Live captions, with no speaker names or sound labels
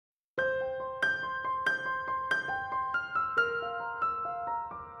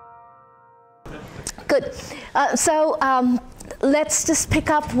Good. Let's just pick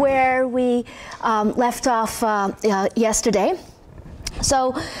up where we left off yesterday.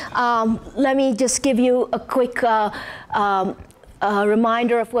 So let me just give you a quick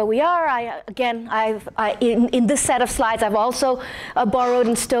reminder of where we are. In this set of slides, I've also borrowed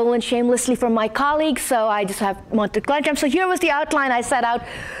and stolen shamelessly from my colleagues, so I just want to glance them. So here was the outline I set out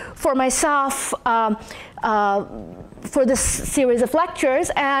for myself for this series of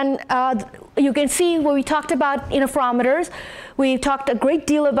lectures, and you can see where we talked about interferometers. We talked a great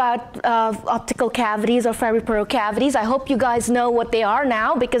deal about optical cavities or Fabry-Perot cavities. I hope you guys know what they are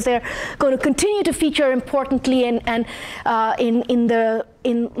now, because they're going to continue to feature importantly in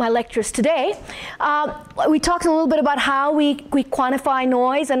my lectures today. We talked a little bit about how we quantify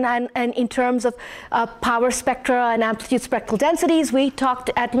noise and in terms of power spectra and amplitude spectral densities. We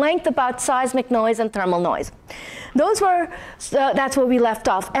talked at length about seismic noise and thermal noise. That's where we left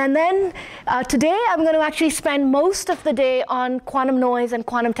off. And then today I'm going to actually spend most of the day on quantum noise and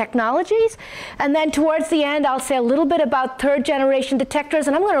quantum technologies. And then towards the end, I'll say a little bit about third generation detectors.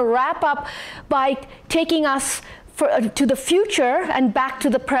 And I'm going to wrap up by taking us to the future and back to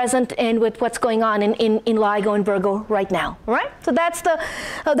the present and with what's going on in LIGO and Virgo right now. All right? So that's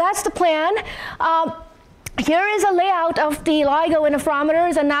the plan. Here is a layout of the LIGO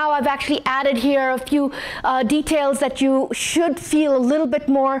interferometers, and now I've actually added here a few details that you should feel a little bit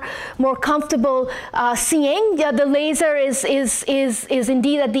more comfortable seeing. The laser is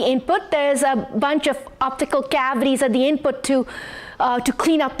indeed at the input. There's a bunch of optical cavities at the input to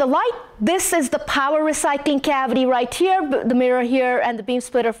clean up the light. This is the power recycling cavity right here. The mirror here and the beam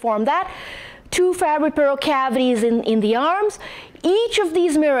splitter form that. Two Fabry-Perot cavities in the arms. Each of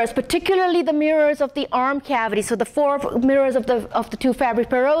these mirrors, particularly the mirrors of the arm cavity, so the four mirrors of the two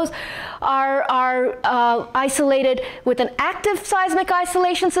Fabry-Perots, are isolated with an active seismic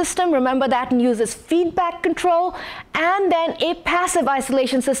isolation system. Remember that, and uses feedback control, and then a passive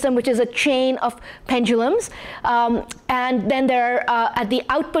isolation system, which is a chain of pendulums. And then there, at the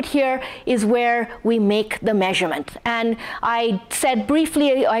output here is where we make the measurement. And I said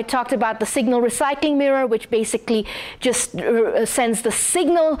briefly, I talked about the signal recycling mirror, which basically just sends the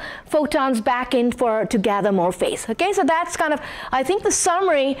signal photons back in to gather more phase. Okay, so that's kind of, I think, the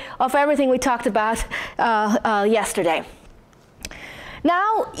summary of everything we talked about yesterday.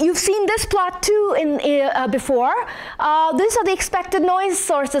 Now, you've seen this plot too before. These are the expected noise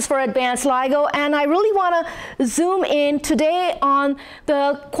sources for advanced LIGO, and I really want to zoom in today on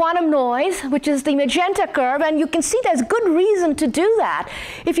the quantum noise, which is the magenta curve, and you can see there's good reason to do that.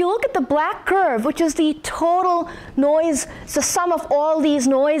 If you look at the black curve, which is the total noise, the sum of all these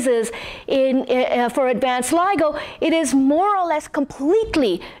noises for advanced LIGO, it is more or less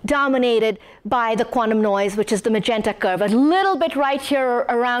completely dominated by the quantum noise, which is the magenta curve. A little bit right here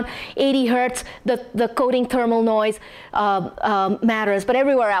around 80 hertz, the coding thermal noise matters, but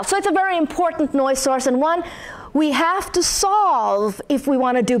everywhere else. So it's a very important noise source, and one we have to solve if we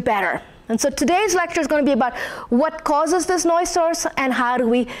want to do better. And so today's lecture is going to be about what causes this noise source and how do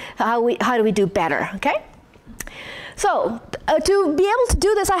we do better. Okay? So to be able to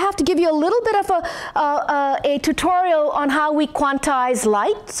do this, I have to give you a little bit of a tutorial on how we quantize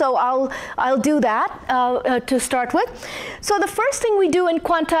light. So I'll do that to start with. So the first thing we do in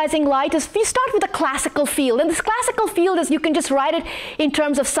quantizing light is we start with a classical field. And this classical field is, you can just write it in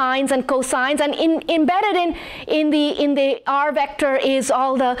terms of sines and cosines. And embedded in the R vector is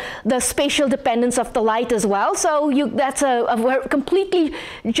all the spatial dependence of the light as well. So that's a completely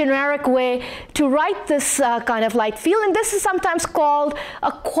generic way to write this kind of light field. And this is sometimes called a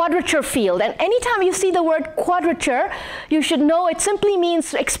quadrature field. And anytime you see the word quadrature, you should know it simply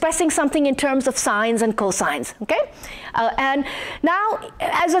means expressing something in terms of sines and cosines. Okay? And now,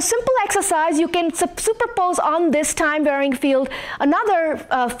 as a simple exercise, you can superpose on this time varying field another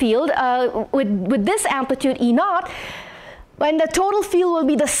field with this amplitude E naught. When the total field will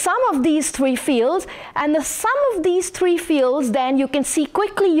be the sum of these three fields, and the sum of these three fields, then you can see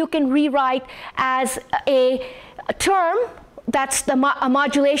quickly you can rewrite as a term that's a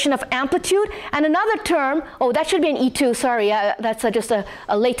modulation of amplitude, and another term, oh, that should be an E2, sorry, that's just a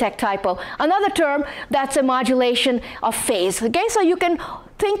LaTeX typo. Another term that's a modulation of phase. Okay, so you can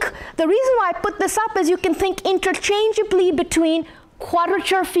think, the reason why I put this up is you can think interchangeably between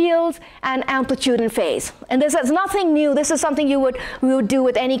quadrature fields and amplitude and phase. And this is nothing new. This is something we would do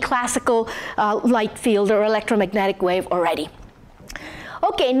with any classical light field or electromagnetic wave already.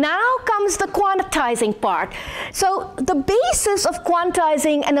 Okay, now comes the quantizing part. So the basis of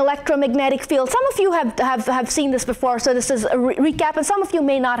quantizing an electromagnetic field, some of you have seen this before, so this is a recap, and some of you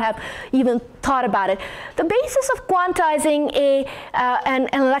may not have even thought about it. The basis of quantizing an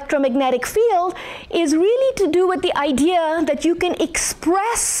electromagnetic field is really to do with the idea that you can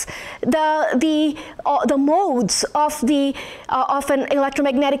express the modes of an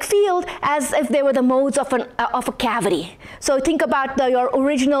electromagnetic field as if they were the modes of a cavity. So think about your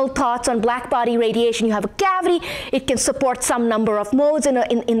original thoughts on black body radiation. You have a cavity. It can support some number of modes in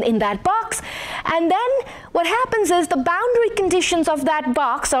that box. And then what happens is the boundary conditions of that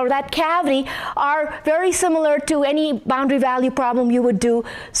box or that cavity are very similar to any boundary value problem you would do,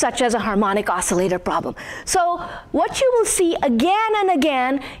 such as a harmonic oscillator problem. So what you will see again and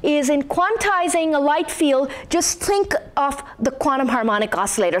again is in quantizing a light field, just think of the quantum harmonic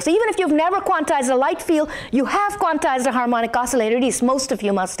oscillator. So even if you've never quantized a light field, you have quantized a harmonic oscillator. At least most of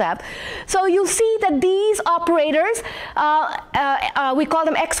you must have. So you'll see that these operators, we call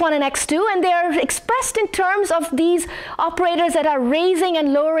them x1 and x2, and they're expressed in terms of these operators that are raising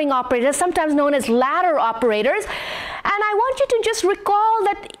and lowering operators, sometimes known as ladder operators. And I want you to just recall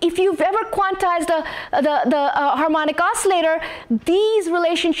that if you've ever quantized the harmonic oscillator, these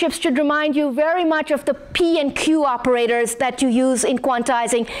relationships should remind you very much of the P and Q operators that you use in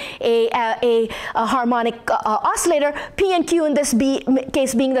quantizing a harmonic oscillator, P and Q in this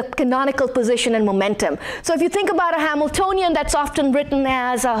case being the canonical position and momentum. So if you think about a Hamiltonian, that's often written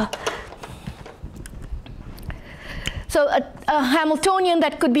as a Hamiltonian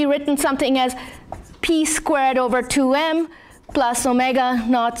that could be written something as P squared over 2m plus omega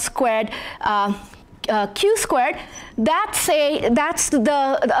naught squared Q squared. That's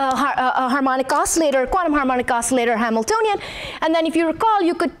the harmonic oscillator, quantum harmonic oscillator Hamiltonian. And then if you recall,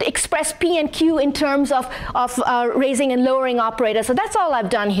 you could express P and Q in terms of raising and lowering operators. So that's all I've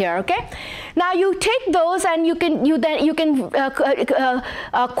done here, okay? Now you take those and you can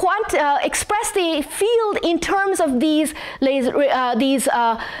express the field in terms of these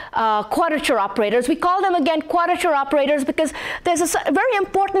quadrature operators. We call them again quadrature operators because there's a very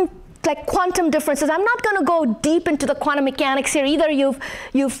important quantum differences. I'm not going to go deep into the quantum mechanics here. Either you've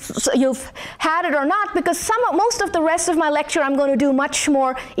had it or not, because most of the rest of my lecture I'm going to do much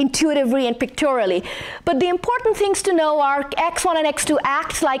more intuitively and pictorially. But the important things to know are x1 and x2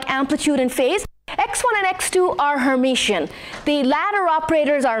 act like amplitude and phase. x1 and x2 are Hermitian. The ladder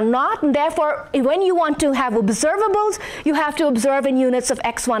operators are not, and therefore when you want to have observables, you have to observe in units of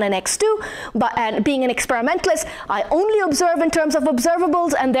x1 and x2. And being an experimentalist, I only observe in terms of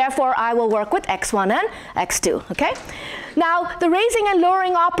observables, and therefore I will work with x1 and x2, okay? Now, the raising and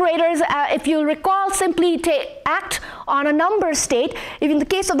lowering operators, if you recall, simply act on a number state. In the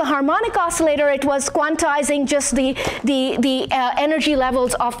case of the harmonic oscillator, it was quantizing just the energy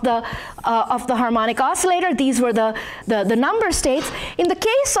levels of the harmonic oscillator. These were the number states. In the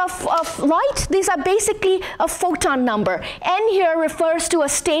case of light, these are basically a photon number. N here refers to a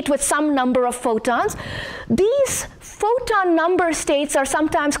state with some number of photons. These photon number states are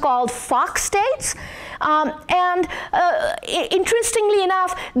sometimes called Fock states. Interestingly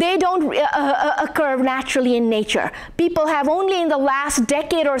enough, they don't occur naturally in nature. People have only in the last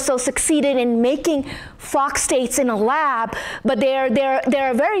decade or so succeeded in making Fock states in a lab, but they're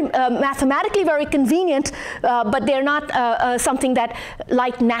very mathematically very convenient, but they're not something that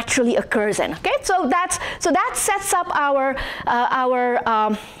light naturally occurs in. Okay, so that sets up our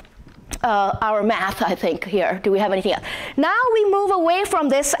math, I think, here. Do we have anything else? Now we move away from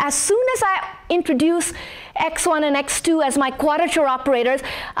this. As soon as I introduce x1 and x2 as my quadrature operators,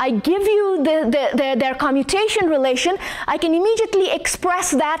 I give you their commutation relation. I can immediately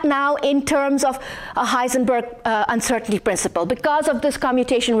express that now in terms of a Heisenberg uncertainty principle. Because of this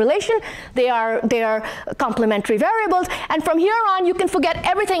commutation relation, they are complementary variables. And from here on, you can forget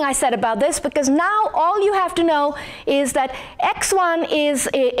everything I said about this, because now all you have to know is that x1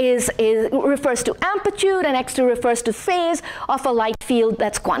 refers to amplitude and x2 refers to phase of a light field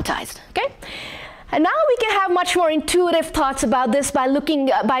that's quantized. Okay? And now we can have much more intuitive thoughts about this by looking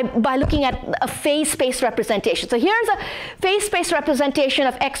at a phase space representation. So here's a phase space representation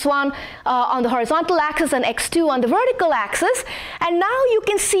of x1 on the horizontal axis and x2 on the vertical axis. And now you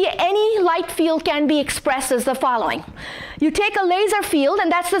can see any light field can be expressed as the following. You take a laser field, and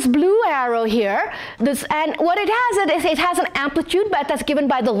that's this blue arrow here. And what it has, it has an amplitude, but that's given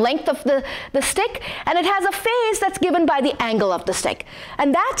by the length of the stick, and it has a phase that's given by the angle of the stick.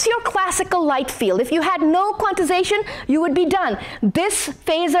 And that's your classical light field. If you had no quantization, you would be done. This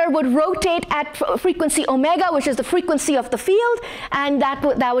phasor would rotate at frequency omega, which is the frequency of the field, and that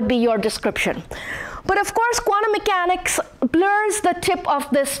would be your description. But of course, quantum mechanics blurs the tip of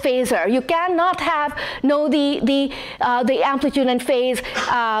this phasor. You cannot know the amplitude and phase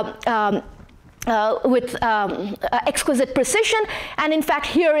with exquisite precision, and in fact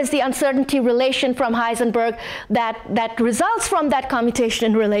here is the uncertainty relation from Heisenberg that results from that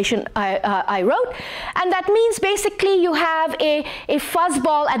commutation relation I wrote, and that means basically you have a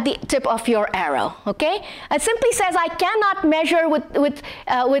fuzzball at the tip of your arrow. Okay, it simply says I cannot measure with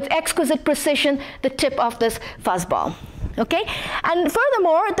exquisite precision the tip of this fuzzball. Okay, and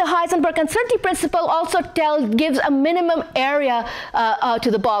furthermore, the Heisenberg uncertainty principle also gives a minimum area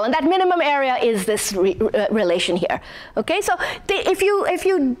to the ball, and that minimum area is this relation here. Okay, so if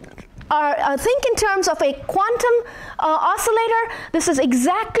you think in terms of a quantum oscillator, this is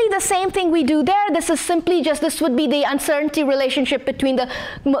exactly the same thing we do there. This is simply just, this would be the uncertainty relationship between the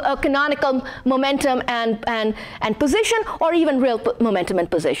canonical momentum and position, or even real momentum and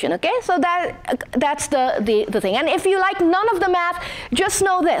position. Okay, so that's the thing. And if you like none of the math, just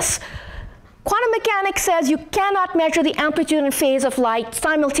know this. Quantum mechanics says you cannot measure the amplitude and phase of light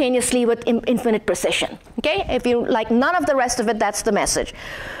simultaneously with infinite precision. Okay, if you like none of the rest of it, that's the message.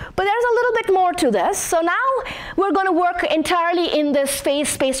 But there's a little bit more to this. So now we're going to work entirely in this phase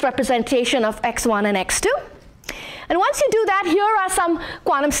space representation of x1 and x2. And once you do that, here are some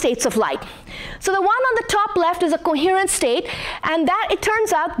quantum states of light. So the one on the top left is a coherent state, and that, it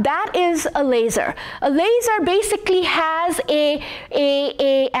turns out, that is a laser. A laser basically has an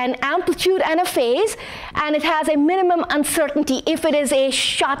amplitude and a phase, and it has a minimum uncertainty if it is a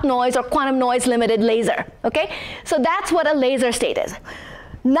shot noise or quantum noise limited laser. Okay? So that's what a laser state is.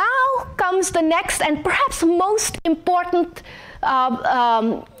 Now comes the next and perhaps most important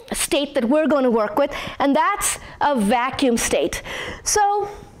state that we're going to work with, and that's a vacuum state. So,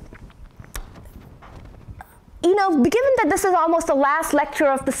 you know, given that this is almost the last lecture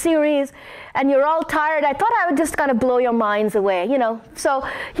of the series and you're all tired, I thought I would just kind of blow your minds away, you know. So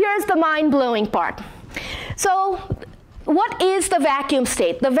here's the mind-blowing part. So what is the vacuum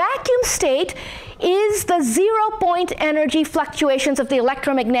state? The vacuum state is the zero-point energy fluctuations of the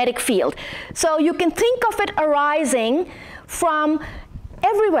electromagnetic field. So you can think of it arising from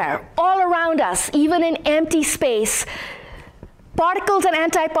everywhere, all around us, even in empty space. Particles and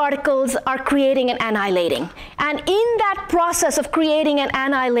antiparticles are creating and annihilating. And in that process of creating and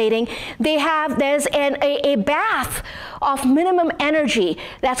annihilating, there's a bath of minimum energy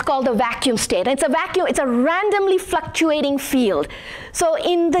that's called the vacuum state. And it's a randomly fluctuating field. So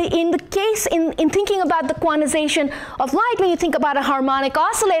in thinking about the quantization of light, when you think about a harmonic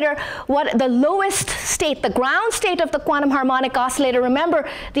oscillator, what the lowest state, the ground state of the quantum harmonic oscillator, remember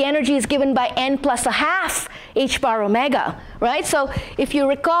the energy is given by n plus a half h bar omega, right? So if you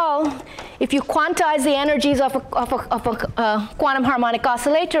recall, if you quantize the energies of a quantum harmonic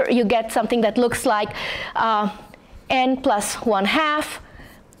oscillator, you get something that looks like n plus 1/2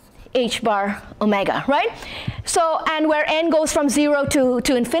 h bar omega, right? So, and where n goes from 0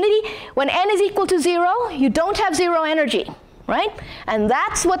 to infinity, when n is equal to 0, you don't have zero energy, right? And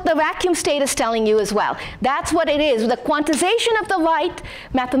that's what the vacuum state is telling you as well. That's what it is. The quantization of the light,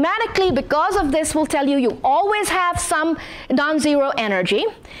 mathematically, because of this, will tell you you always have some non-zero energy.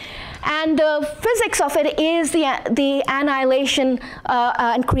 And the physics of it is the annihilation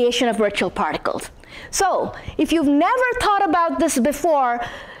and creation of virtual particles. So, if you've never thought about this before,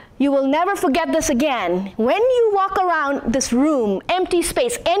 you will never forget this again. When you walk around this room, empty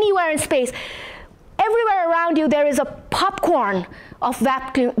space, anywhere in space, everywhere around you there is a popcorn of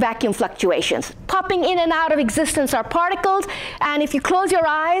vacuum fluctuations. Popping in and out of existence are particles, and if you close your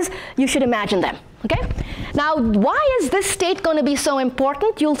eyes, you should imagine them. Okay? Now, why is this state going to be so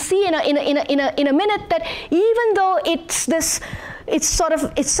important? You'll see in a minute that even though it's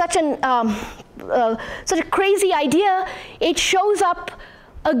such a crazy idea, it shows up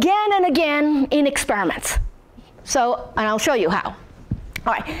again and again in experiments. So, and I'll show you how.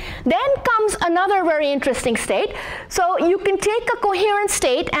 All right, then comes another very interesting state. So you can take a coherent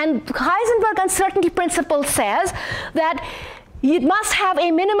state, and Heisenberg uncertainty principle says that you must have a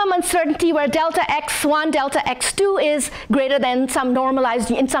minimum uncertainty where delta x1, delta x2 is greater than some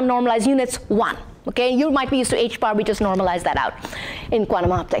normalized units 1. Okay, you might be used to h bar, we just normalize that out in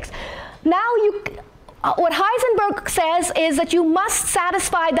quantum optics. Now what Heisenberg says is that you must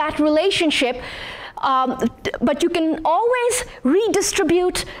satisfy that relationship, but you can always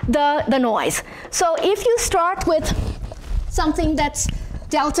redistribute the noise. So if you start with something that's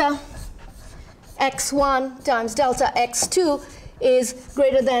delta x1 times delta x2 is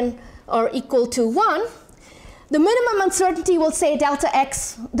greater than or equal to 1, the minimum uncertainty will say delta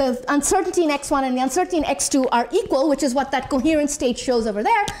x, the uncertainty in x1 and the uncertainty in x2 are equal, which is what that coherent state shows over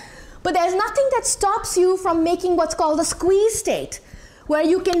there. But there's nothing that stops you from making what's called a squeeze state, where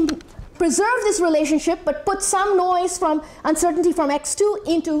you can preserve this relationship but put some noise from uncertainty from x2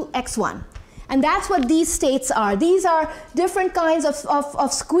 into x1. And that's what these states are. These are different kinds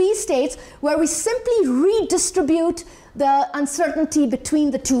of squeeze states where we simply redistribute the uncertainty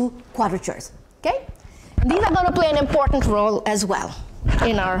between the two quadratures. Okay? And these are going to play an important role as well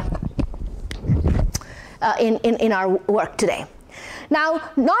in our in our work today. Now,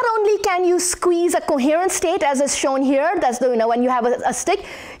 not only can you squeeze a coherent state, as is shown here, that's the, when you have a stick,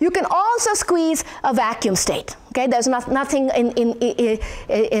 you can also squeeze a vacuum state. Okay, there's nothing in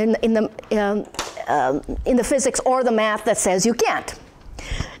the physics or the math that says you can't.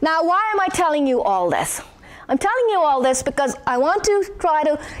 Now, why am I telling you all this? I'm telling you all this because I want to try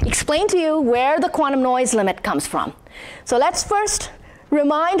to explain to you where the quantum noise limit comes from. So let's first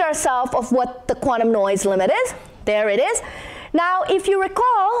remind ourselves of what the quantum noise limit is. There it is. Now, if you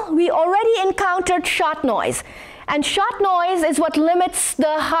recall, we already encountered shot noise. And shot noise is what limits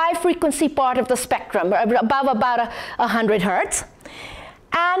the high frequency part of the spectrum, above about 100 hertz.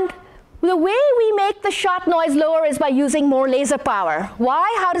 And the way we make the shot noise lower is by using more laser power.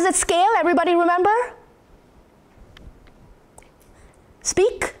 Why? How does it scale? Everybody remember?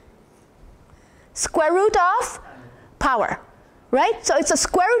 Speak. Square root of power. Right? So it's a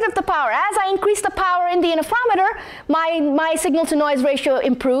square root of the power. As I increase the power in the interferometer, my signal to noise ratio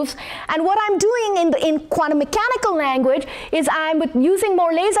improves. And what I'm doing in quantum mechanical language is using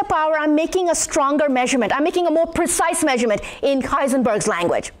more laser power, I'm making a stronger measurement. I'm making a more precise measurement in Heisenberg's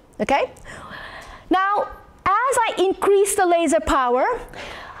language. Okay? Now, as I increase the laser power,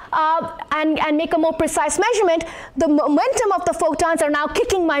 and make a more precise measurement, the momentum of the photons are now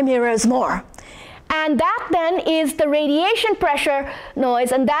kicking my mirrors more. And that then is the radiation pressure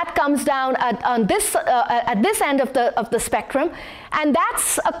noise, and that comes down at this end of the spectrum, and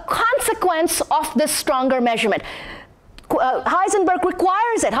that's a consequence of this stronger measurement. Heisenberg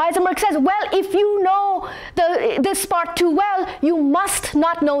requires it. Heisenberg says, well, if you know this part too well, you must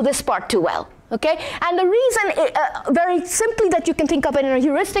not know this part too well. Okay? And the reason, very simply, that you can think of it in a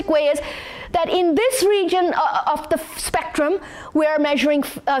heuristic way is that in this region of the spectrum, we're measuring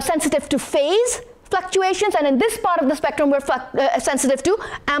sensitive to phase fluctuations, and in this part of the spectrum, we're sensitive to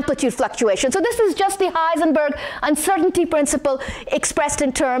amplitude fluctuations. So this is just the Heisenberg uncertainty principle expressed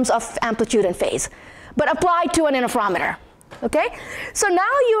in terms of amplitude and phase, but applied to an interferometer. Okay? So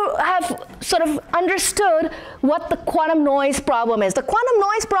now you have sort of understood what the quantum noise problem is. The quantum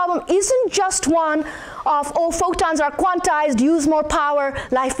noise problem isn't just one of, oh, photons are quantized, use more power,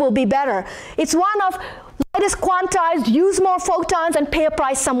 life will be better. It's one of, light is quantized, use more photons, and pay a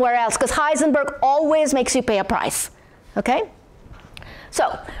price somewhere else, because Heisenberg always makes you pay a price. Okay? So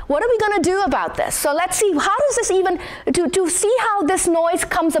what are we going to do about this? So let's see, how does this even, to see how this noise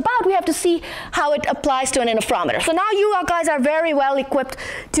comes about, we have to see how it applies to an interferometer. So now you guys are very well equipped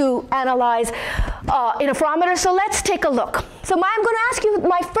to analyze interferometers, so let's take a look. So I'm going to ask you,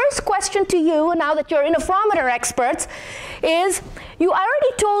 my first question to you, now that you're interferometer experts, is, I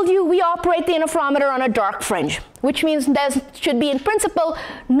already told you we operate the interferometer on a dark fringe, which means there should be, in principle,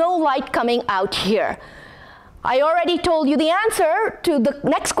 no light coming out here. I already told you the answer to the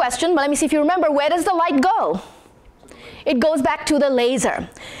next question, but let me see if you remember, where does the light go? It goes back to the laser.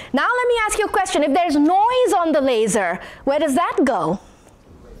 Now let me ask you a question. If there's noise on the laser, where does that go?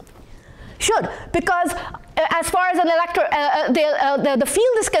 Should, because as far as an the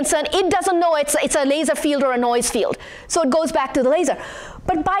field is concerned, it doesn't know it's a laser field or a noise field. So it goes back to the laser.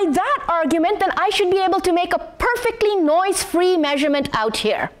 But by that argument, then I should be able to make a perfectly noise-free measurement out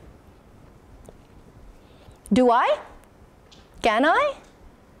here. Do I? Can I?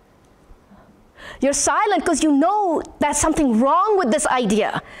 You're silent because you know there's something wrong with this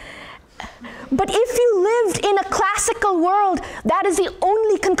idea. But if you lived in a classical world, that is the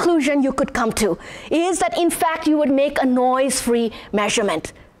only conclusion you could come to, is that in fact you would make a noise-free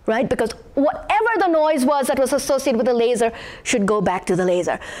measurement, right? Because whatever the noise was that was associated with the laser should go back to the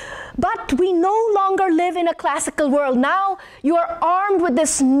laser. But we no longer live in a classical world. Now you are armed with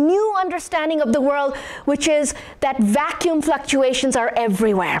this new understanding of the world, which is that vacuum fluctuations are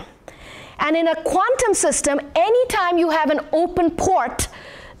everywhere. And in a quantum system, anytime you have an open port,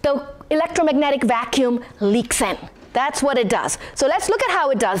 the electromagnetic vacuum leaks in. That's what it does. So let's look at how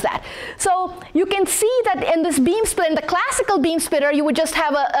it does that. So you can see that in this beam split, in the classical beam splitter, you would just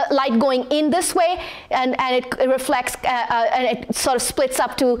have a light going in this way, and it reflects, and it sort of splits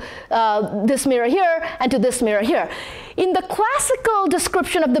up to this mirror here and to this mirror here. In the classical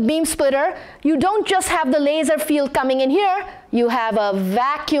description of the beam splitter, you don't just have the laser field coming in here, you have a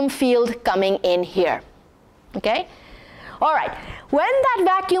vacuum field coming in here. Okay? All right. When that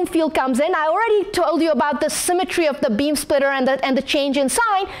vacuum field comes in, I already told you about the symmetry of the beam splitter and the change in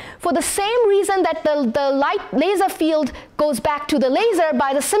sign. For the same reason that the light laser field goes back to the laser,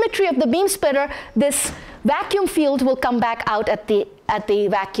 by the symmetry of the beam splitter, this vacuum field will come back out at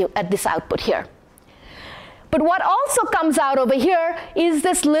this output here. But what also comes out over here is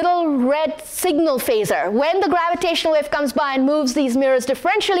this little red signal phaser. When the gravitational wave comes by and moves these mirrors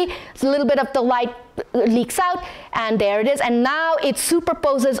differentially, a little bit of the light leaks out, and there it is. And now it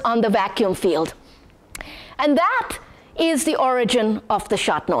superposes on the vacuum field. And that is the origin of the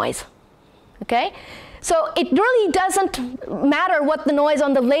shot noise. Okay? So it really doesn't matter what the noise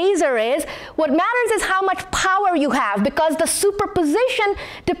on the laser is. What matters is how much power you have, because the superposition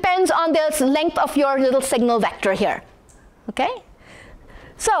depends on the length of your little signal vector here. Okay?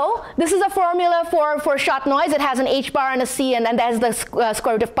 So this is a formula for shot noise. It has an h bar and a c, and there's the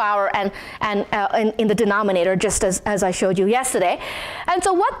square root of power and in the denominator, just as I showed you yesterday. And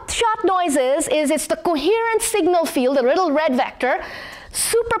so what shot noise is it's the coherent signal field, the little red vector,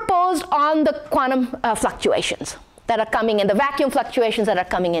 superposed on the quantum fluctuations that are coming in, the vacuum fluctuations that are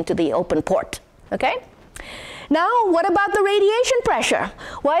coming into the open port. Okay? Now, what about the radiation pressure?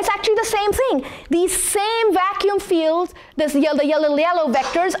 Well, it's actually the same thing. These same vacuum fields, the yellow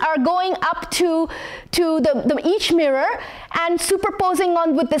vectors, are going up to each mirror and superposing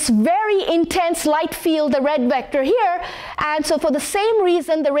on with this very intense light field, the red vector here. And so for the same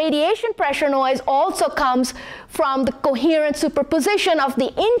reason, the radiation pressure noise also comes from the coherent superposition of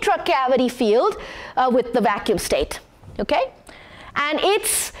the intracavity field with the vacuum state. Okay? And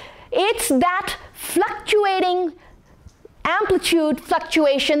it's that fluctuating amplitude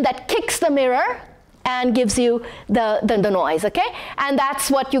fluctuation that kicks the mirror and gives you the noise, okay? And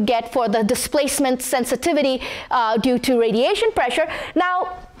that's what you get for the displacement sensitivity due to radiation pressure.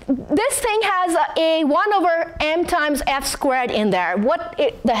 Now, this thing has a 1 over m times f squared in there. What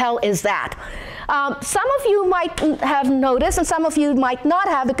the hell is that? Some of you might have noticed, and some of you might not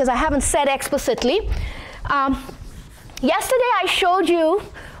have, because I haven't said explicitly. Yesterday I showed you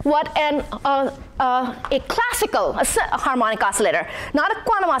what a classical harmonic oscillator, not a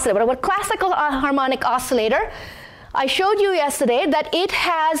quantum oscillator, but a classical harmonic oscillator. I showed you yesterday that it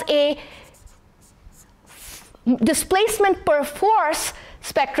has a displacement per force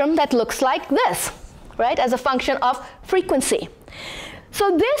spectrum that looks like this, right, as a function of frequency.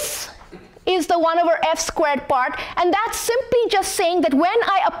 So this is the 1 over f squared part, and that's simply just saying that when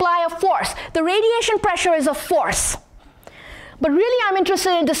I apply a force, the radiation pressure is a force. But really I'm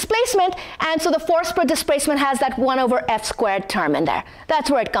interested in displacement, and so the force per displacement has that 1 over f squared term in there.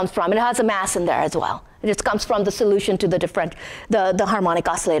 That's where it comes from. It has a mass in there as well. It just comes from the solution to the harmonic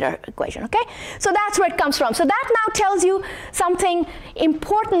oscillator equation, okay? So that's where it comes from. So that now tells you something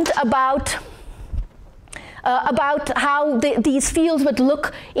important about how these fields would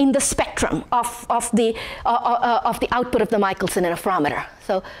look in the spectrum of the output of the Michelson interferometer.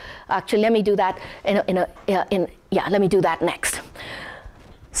 So actually, let me do that let me do that next.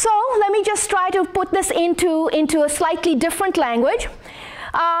 So let me just try to put this into a slightly different language.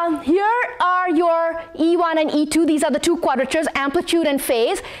 Here are your E1 and E2. These are the two quadratures, amplitude and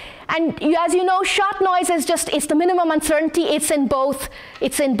phase. And as you know, shot noise is it's the minimum uncertainty. It's in both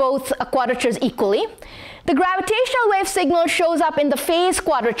quadratures equally. The gravitational wave signal shows up in the phase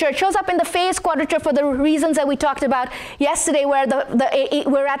quadrature. It shows up in the phase quadrature for the reasons that we talked about yesterday, where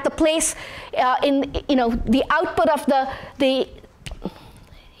we're at the place in the output of the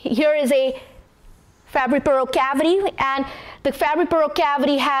here is a Fabry-Perot cavity, and the Fabry-Perot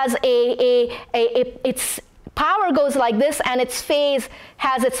cavity has its power goes like this, and its phase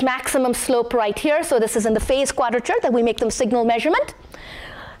has its maximum slope right here. So this is in the phase quadrature that we make the signal measurement.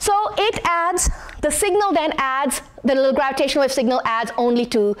 So the signal then adds, the little gravitational wave signal adds only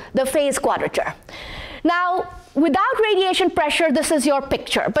to the phase quadrature. Now, without radiation pressure, this is your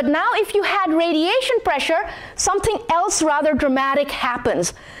picture. But now if you had radiation pressure, something else rather dramatic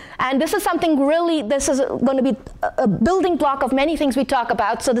happens. And this is something really, this is going to be a building block of many things we talk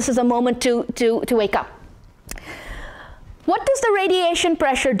about, so this is a moment to wake up. What does the radiation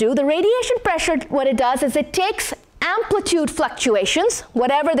pressure do? The radiation pressure, what it does is it takes amplitude fluctuations,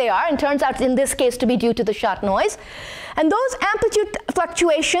 whatever they are, and turns out in this case to be due to the shot noise, and those amplitude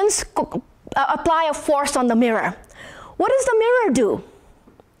fluctuations apply a force on the mirror. What does the mirror do?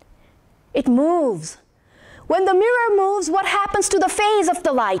 It moves. When the mirror moves, what happens to the phase of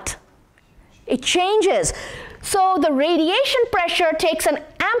the light? It changes. So the radiation pressure takes an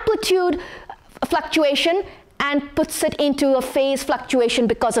amplitude fluctuation and puts it into a phase fluctuation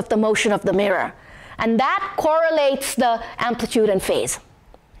because of the motion of the mirror. And that correlates the amplitude and phase,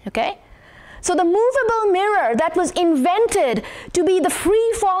 okay? So the movable mirror that was invented to be the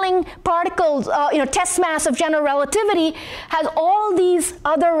free-falling particles, test mass of general relativity, has all these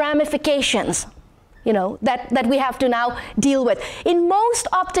other ramifications, that we have to now deal with. In most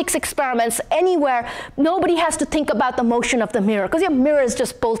optics experiments, anywhere, nobody has to think about the motion of the mirror, because your mirror is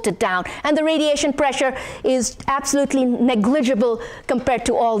just bolted down, and the radiation pressure is absolutely negligible compared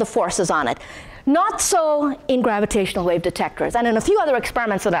to all the forces on it. Not so in gravitational wave detectors, and in a few other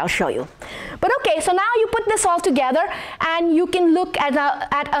experiments that I'll show you. But okay, so now you put this all together, and you can look at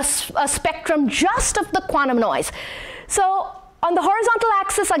a spectrum just of the quantum noise. So on the horizontal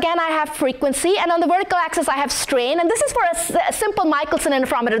axis, again, I have frequency, and on the vertical axis, I have strain. And this is for a simple Michelson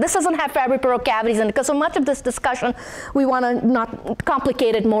interferometer. This doesn't have Fabry-Perot cavities in it, because so much of this discussion, we want to not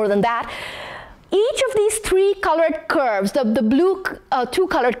complicate it more than that. Each of these three colored curves, the blue, two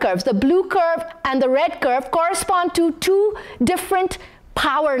colored curves, the blue curve and the red curve, correspond to two different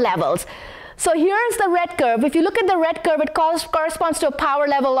power levels. So here's the red curve. If you look at the red curve, it corresponds to a power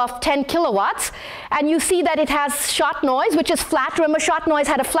level of 10 kilowatts. And you see that it has shot noise, which is flat. Remember, shot noise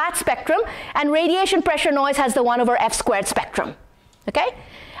had a flat spectrum. And radiation pressure noise has the 1 over f squared spectrum. Okay?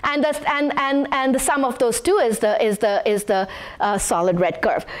 And the sum of those two is the solid red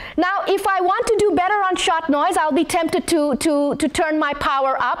curve. Now, if I want to do better on shot noise, I'll be tempted to turn my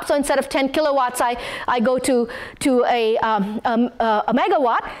power up. So instead of 10 kilowatts, I go to a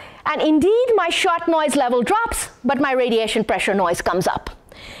megawatt. And indeed, my shot noise level drops, but my radiation pressure noise comes up.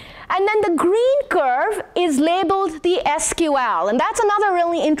 And then the green curve is labeled the SQL. And that's another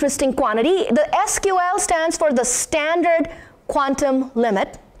really interesting quantity. The SQL stands for the standard quantum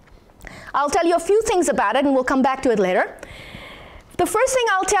limit. I'll tell you a few things about it, and we'll come back to it later. The first thing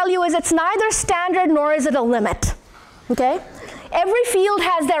I'll tell you is it's neither standard nor is it a limit. Okay? Every field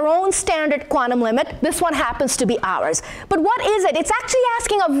has their own standard quantum limit. This one happens to be ours. But what is it? It's actually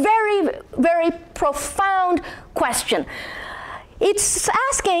asking a very, very profound question. It's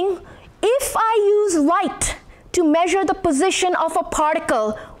asking, if I use light to measure the position of a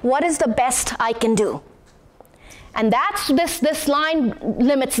particle, what is the best I can do? And that's this line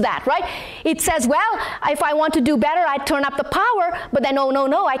limits that, right? It says, well, if I want to do better, I turn up the power, but then,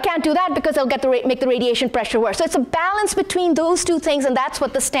 no, I can't do that because it'll make the radiation pressure worse. So it's a balance between those two things, and that's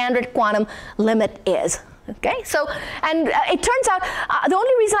what the standard quantum limit is. Okay, so, and it turns out the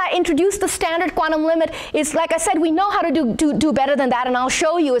only reason I introduced the standard quantum limit is, like I said, we know how to do better than that, and I'll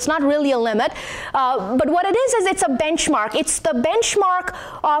show you it's not really a limit. But what it is it's a benchmark. It's the benchmark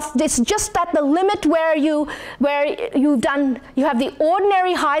of this, just that the limit where you have the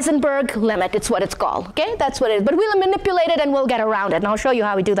ordinary Heisenberg limit. It's what it's called. Okay, that's what it is. But we'll manipulate it and we'll get around it, and I'll show you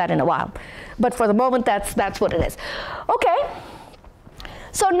how we do that in a while. But for the moment, that's what it is. Okay.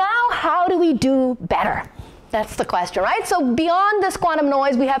 So now, how do we do better? That's the question, right? So beyond this quantum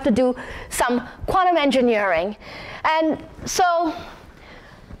noise, we have to do some quantum engineering. And so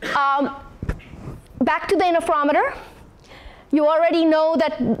back to the interferometer. You already know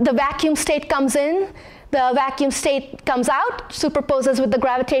that the vacuum state comes in, the vacuum state comes out, superposes with the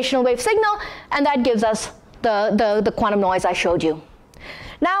gravitational wave signal, and that gives us the quantum noise I showed you.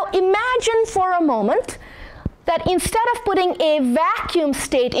 Now imagine for a moment that instead of putting a vacuum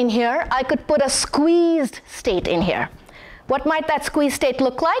state in here, I could put a squeezed state in here. What might that squeezed state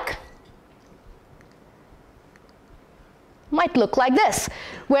look like? Might look like this,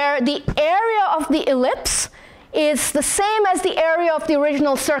 where the area of the ellipse is the same as the area of the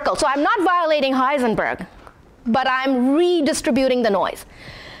original circle. So I'm not violating Heisenberg, but I'm redistributing the noise.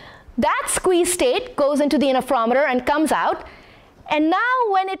 That squeeze state goes into the interferometer and comes out. And now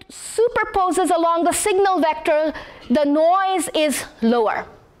when it superposes along the signal vector, the noise is lower,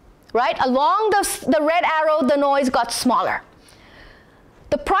 right? Along the red arrow, the noise got smaller.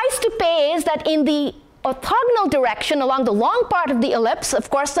 The price to pay is that in the orthogonal direction along the long part of the ellipse, of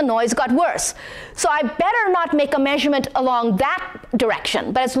course, the noise got worse. So I better not make a measurement along that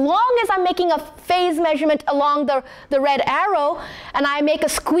direction. But as long as I'm making a phase measurement along the red arrow, and I make a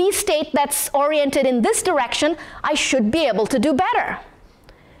squeeze state that's oriented in this direction, I should be able to do better.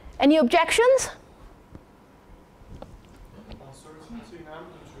 Any objections?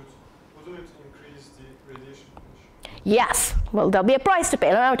 Yes, well, there'll be a price to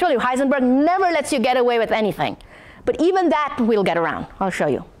pay. I told you, Heisenberg never lets you get away with anything. But even that we'll get around. I'll show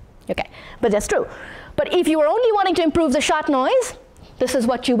you. Okay, but that's true. But if you were only wanting to improve the shot noise, this is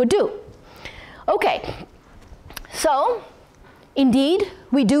what you would do. Okay, so indeed,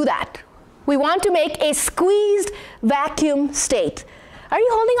 we do that. We want to make a squeezed vacuum state. Are you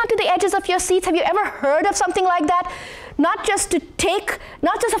holding onto the edges of your seats? Have you ever heard of something like that? Not just the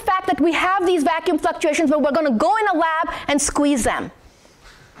fact that we have these vacuum fluctuations, but we're going to go in a lab and squeeze them.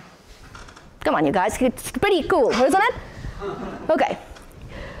 Come on, you guys. It's pretty cool, isn't it? Okay.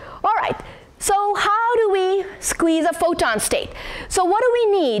 All right. So how do we squeeze a photon state? So what do we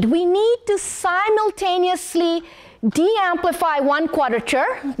need? We need to simultaneously de-amplify one quadrature,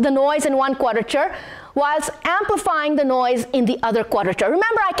 the noise in one quadrature, whilst amplifying the noise in the other quadrature.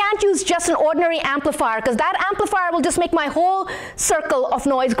 Remember, I can't use just an ordinary amplifier, because that amplifier will just make my whole circle of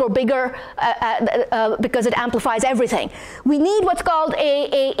noise grow bigger because it amplifies everything. We need what's called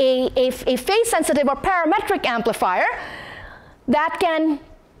a phase-sensitive or parametric amplifier that can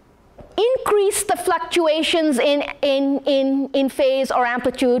increase the fluctuations in phase or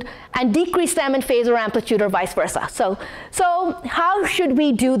amplitude and decrease them in phase or amplitude, or vice versa. So how should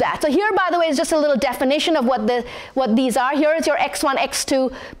we do that? So here, by the way, is just a little definition of what these are. Here is your x1,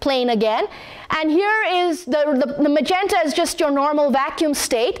 x2 plane again. And here is the magenta is just your normal vacuum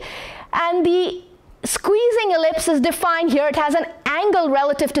state. And the squeezing ellipse is defined here. It has an angle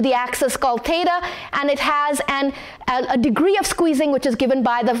relative to the axis called theta, and it has a degree of squeezing which is given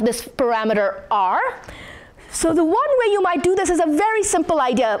by this parameter r. So the one way you might do this is a very simple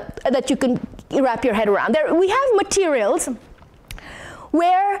idea that you can wrap your head around. We have materials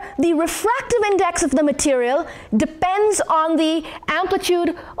where the refractive index of the material depends on the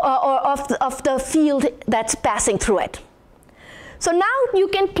amplitude of the field that's passing through it. So now you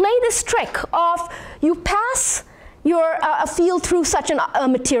can play this trick of you pass a field through such a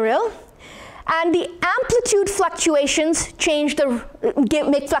material, and the amplitude fluctuations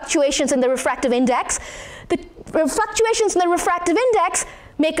make fluctuations in the refractive index. The fluctuations in the refractive index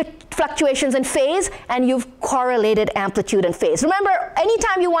make fluctuations in phase, and you've correlated amplitude and phase. Remember,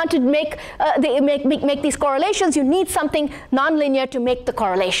 anytime you want to make these correlations, you need something nonlinear to make the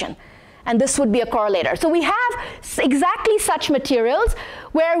correlation. And this would be a correlator. So we have exactly such materials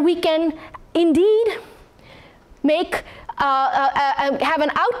where we can indeed make have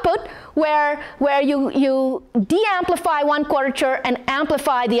an output where you de-amplify one quadrature and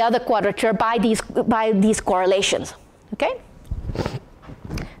amplify the other quadrature by these correlations. Okay?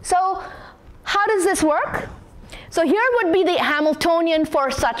 So how does this work? So here would be the Hamiltonian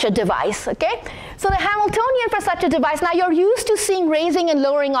for such a device, okay? So the Hamiltonian for such a device, now you're used to seeing raising and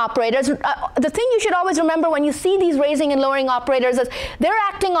lowering operators. The thing you should always remember when you see these raising and lowering operators is they're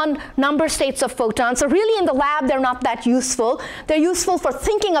acting on number states of photons. So really in the lab, they're not that useful. They're useful for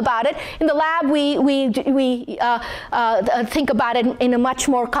thinking about it. In the lab, we think about it in a much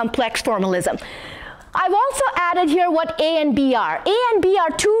more complex formalism. I've also added here what A and B are. A and B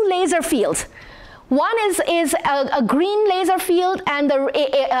are two laser fields. One is a green laser field, and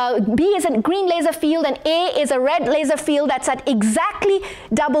B is a green laser field, and A is a red laser field that's at exactly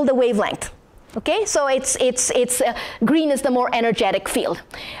double the wavelength. Okay, so green is the more energetic field.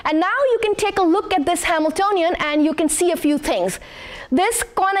 And now you can take a look at this Hamiltonian, and you can see a few things. This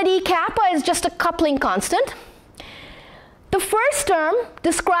quantity kappa is just a coupling constant. The first term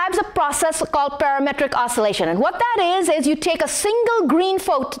describes a process called parametric oscillation. And what that is you take a single green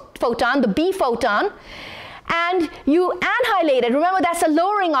photon, the B photon, and you annihilate it. Remember, that's a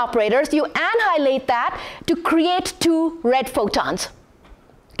lowering operator. So you annihilate that to create two red photons.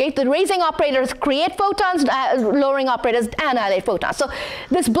 Okay, the raising operators create photons, lowering operators annihilate photons. So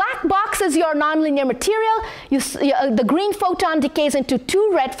this black box is your nonlinear material. The green photon decays into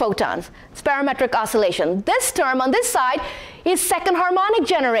two red photons. It's parametric oscillation. This term on this side is second harmonic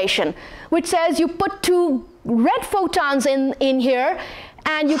generation, which says you put two red photons in here,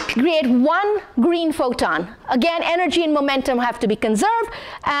 and you create one green photon. Again, energy and momentum have to be conserved,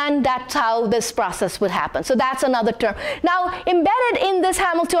 and that's how this process would happen. So that's another term. Now, embedded in this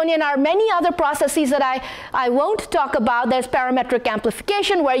Hamiltonian are many other processes that I won't talk about. There's parametric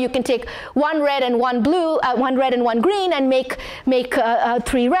amplification, where you can take one red and one blue, one red and one green, and make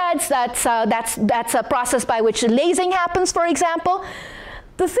three reds. That's a process by which lasing happens, for example.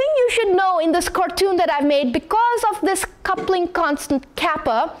 The thing you should know in this cartoon that I've made, because of this coupling constant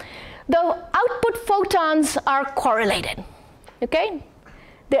kappa, the output photons are correlated, okay?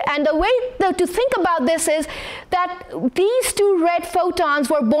 And the way to think about this is that these two red photons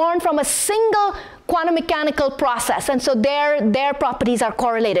were born from a single quantum mechanical process, and so their properties are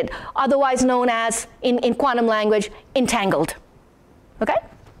correlated, otherwise known as, in quantum language, entangled, okay?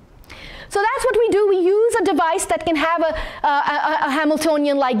 So that's what we do. We use a device that can have a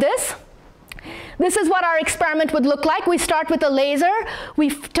Hamiltonian like this. This is what our experiment would look like. We start with a laser. We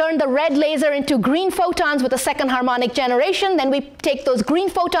turn the red laser into green photons with a second harmonic generation. Then we take those green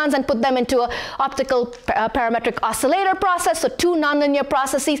photons and put them into an optical parametric oscillator process, so two nonlinear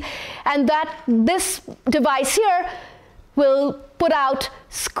processes. And this device here will put out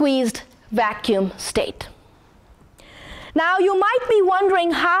squeezed vacuum state. Now you might be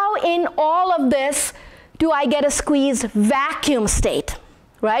wondering, how in all of this do I get a squeezed vacuum state,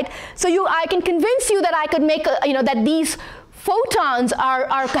 right? So I can convince you that I could make that these photons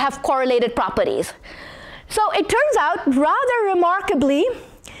have correlated properties. So it turns out, rather remarkably,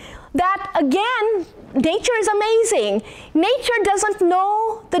 that again, nature is amazing. Nature doesn't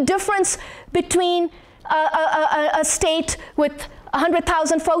know the difference between a state with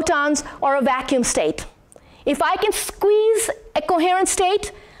 100,000 photons or a vacuum state. If I can squeeze a coherent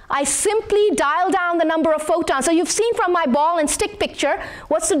state, I simply dial down the number of photons. So you've seen from my ball and stick picture,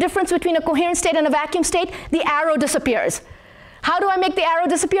 what's the difference between a coherent state and a vacuum state? The arrow disappears. How do I make the arrow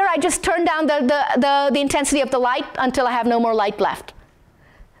disappear? I just turn down the intensity of the light until I have no more light left.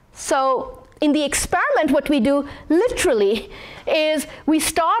 So in the experiment, what we do literally is we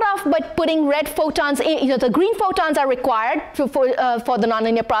start off by putting red photons in. The green photons are required for the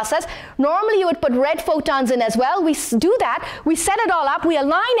nonlinear process. Normally you would put red photons in as well. We do that, we set it all up, we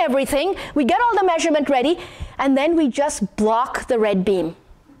align everything, we get all the measurement ready, and then we just block the red beam.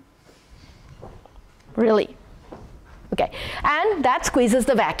 Really. Okay, and that squeezes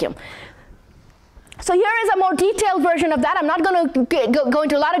the vacuum. So here is a more detailed version of that. I'm not going to go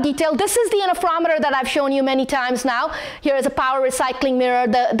into a lot of detail. This is the interferometer that I've shown you many times now. Here is a power recycling mirror.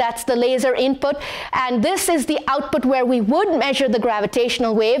 That's the laser input. And this is the output where we would measure the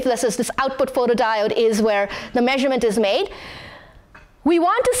gravitational wave. This output photodiode is where the measurement is made. We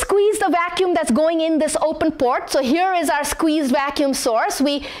want to squeeze the vacuum that's going in this open port. So here is our squeezed vacuum source.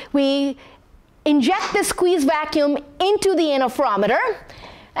 We inject the squeezed vacuum into the interferometer.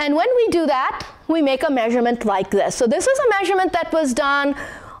 And when we do that, we make a measurement like this. So this is a measurement that was done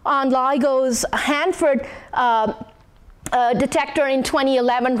on LIGO's Hanford detector in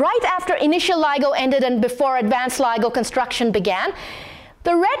 2011, right after initial LIGO ended and before advanced LIGO construction began.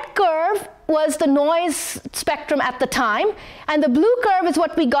 The red curve was the noise spectrum at the time, and the blue curve is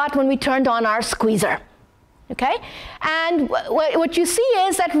what we got when we turned on our squeezer. Okay? And what you see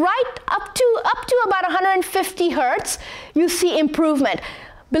is that right up to about 150 hertz, you see improvement.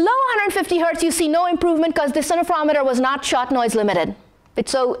 Below 150 hertz, you see no improvement because this interferometer was not shot noise limited.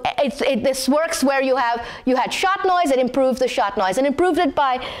 This works where you had shot noise, it improves the shot noise, and improved it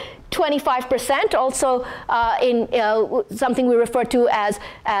by 25%, also in something we refer to as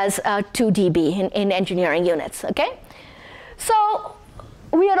 2 dB in engineering units. Okay? So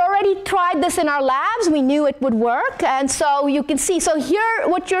we had already tried this in our labs. We knew it would work, and so you can see. So here,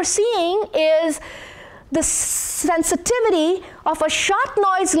 what you're seeing is the sensitivity of a shot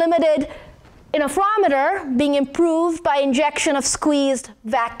noise limited interferometer being improved by injection of squeezed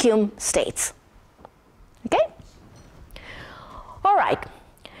vacuum states. Okay? All right.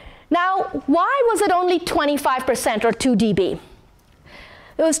 Now, why was it only 25% or 2 dB?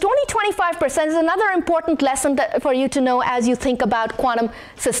 It was 25%. Is another important lesson for you to know as you think about quantum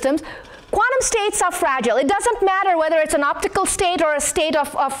systems. Quantum states are fragile. It doesn't matter whether it's an optical state or a state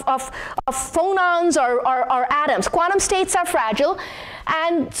of phonons or atoms. Quantum states are fragile,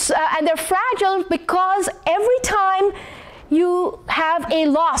 and they're fragile because every time you have a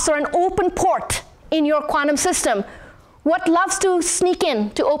loss or an open port in your quantum system, what loves to sneak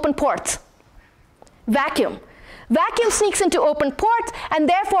in to open ports? Vacuum. Vacuum sneaks into open ports, and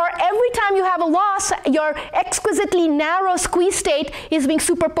therefore every time you have a loss, your exquisitely narrow squeeze state is being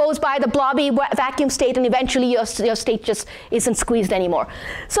superposed by the blobby vacuum state, and eventually your state just isn't squeezed anymore.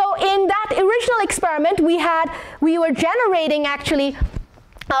 So in that original experiment, we were generating actually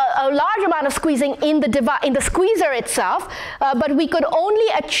a large amount of squeezing in the squeezer itself, but we could only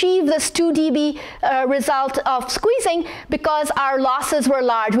achieve this 2 dB result of squeezing because our losses were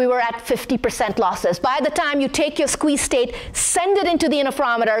large. We were at 50% losses. By the time you take your squeeze state, send it into the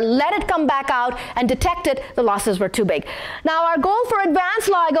interferometer, let it come back out, and detect it, the losses were too big. Now our goal for advanced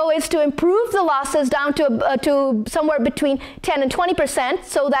LIGO is to improve the losses down to somewhere between 10 and 20%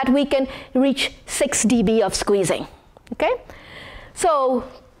 so that we can reach 6 dB of squeezing. Okay? So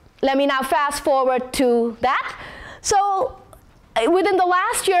let me now fast forward to that. So within the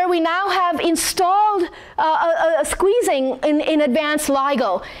last year, we now have installed a squeezing in advanced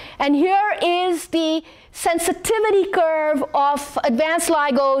LIGO. And here is the sensitivity curve of advanced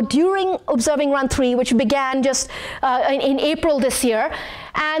LIGO during observing run 3, which began just in April this year.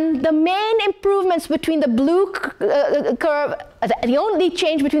 And the main improvements between the blue curve, the only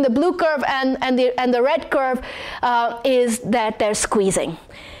change between the blue curve and the red curve is that they're squeezing.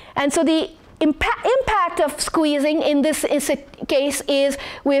 And so the impact of squeezing in this case is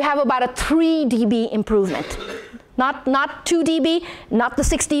we have about a 3 dB improvement. Not 2 dB, not the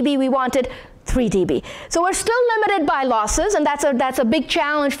 6 dB we wanted, 3 dB. So we're still limited by losses, and that's a big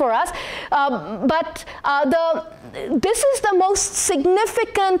challenge for us. This is the most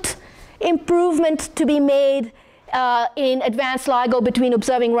significant improvement to be made in advanced LIGO between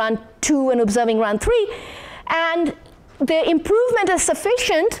observing run 2 and observing run 3. And the improvement is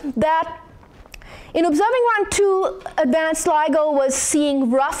sufficient that in observing run 2, advanced LIGO was seeing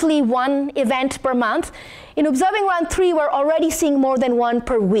roughly 1 event per month. In observing run 3, we're already seeing more than 1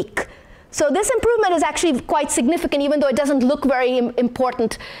 per week. So this improvement is actually quite significant, even though it doesn't look very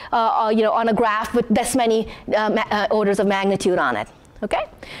important on a graph with this many orders of magnitude on it. Okay?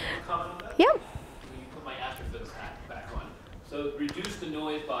 Yeah? When you put my astrophysics hat back on. So reduce the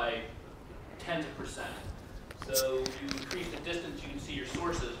noise by tens of %. So you increase the distance, you can see your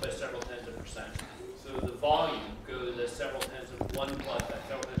sources by several tens of %. So the volume goes as several tens of 1 plus that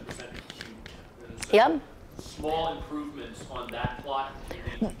several tens of % cubed. So Yep. small improvements on that plot lead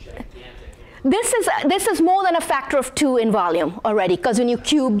to gigantic. This is more than a factor of 2 in volume already, because when you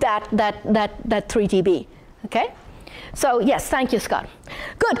cube that 3 dB. Okay? So yes, thank you, Scott.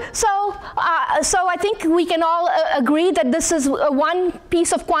 Good. So I think we can all agree that this is one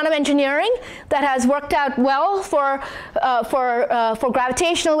piece of quantum engineering that has worked out well for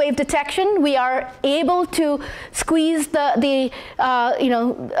gravitational wave detection. We are able to squeeze the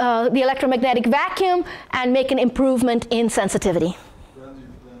electromagnetic vacuum and make an improvement in sensitivity. When do you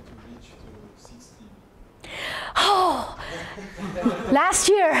plan to reach to 6 dB? Oh, last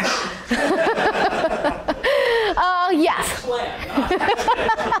year. Yes.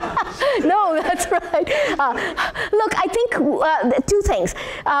 No, that's right. Look, I think 2 things.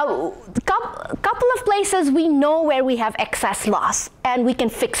 Couple of places we know where we have excess loss, and we can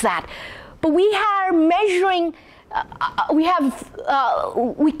fix that. But we are measuring. We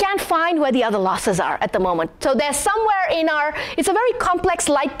can't find where the other losses are at the moment. So there's somewhere in it's a very complex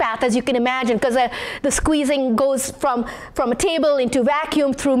light path, as you can imagine, because the squeezing goes from a table into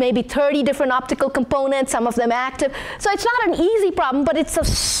vacuum through maybe 30 different optical components, some of them active. So it's not an easy problem, but it's a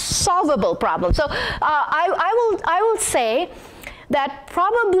solvable problem. So I will say that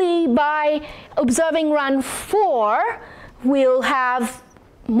probably by observing run 4, we'll have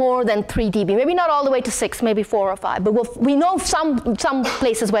more than 3 dB, maybe not all the way to 6, maybe 4 or 5, but we know some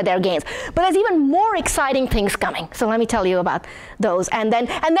places where there are gains. But there's even more exciting things coming. So let me tell you about those, and then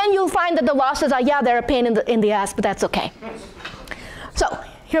you'll find that the losses are, they're a pain in the ass, but that's okay. So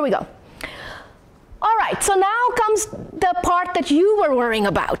here we go. All right, so now comes the part that you were worrying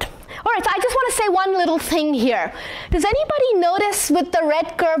about. All right, so I just want to say one little thing here. Does anybody notice with the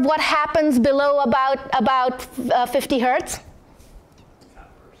red curve what happens below about 50 hertz?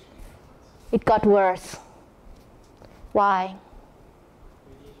 It got worse. Why?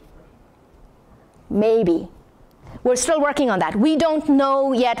 Maybe. We're still working on that. We don't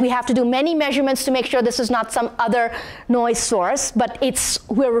know yet. We have to do many measurements to make sure this is not some other noise source. But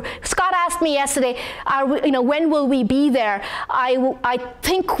Scott asked me yesterday, when will we be there? I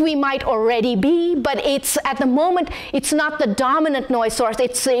think we might already be, but at the moment, it's not the dominant noise source.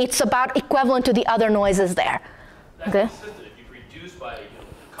 It's about equivalent to the other noises there. That's okay? Consistent. If you reduce by a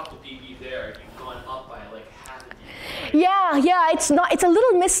couple dB there, you've gone up by like half a dB. Yeah, it's a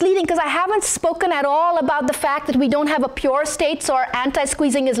little misleading because I haven't spoken at all about the fact that we don't have a pure state, so our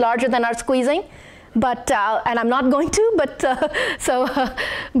anti-squeezing is larger than our squeezing. But and I'm not going to, but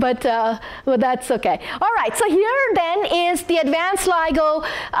that's okay. All right, so here then is the advanced LIGO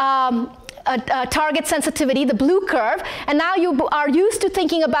target sensitivity, the blue curve, and now you are used to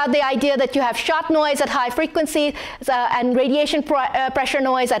thinking about the idea that you have shot noise at high frequencies and radiation pressure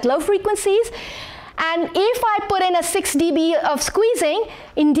noise at low frequencies. And if I put in a 6 dB of squeezing,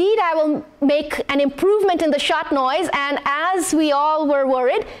 indeed I will make an improvement in the shot noise, and as we all were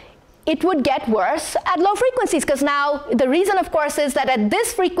worried, it would get worse at low frequencies, because now the reason, of course, is that at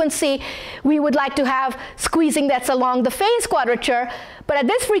this frequency we would like to have squeezing that's along the phase quadrature, but at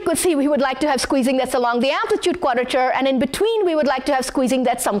this frequency we would like to have squeezing that's along the amplitude quadrature, and in between we would like to have squeezing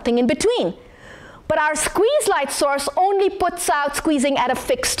that's something in between. But our squeeze light source only puts out squeezing at a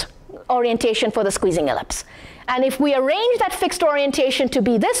fixed orientation for the squeezing ellipse. And if we arrange that fixed orientation to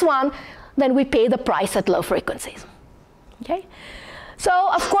be this one, then we pay the price at low frequencies. Okay? So,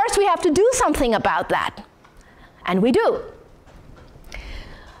 of course, we have to do something about that. And we do.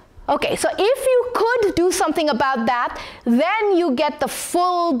 Okay, so if you could do something about that, then you get the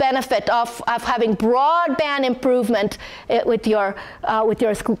full benefit of having broadband improvement with your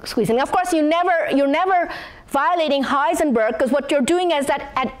squeezing. Of course, you're never violating Heisenberg, because what you're doing is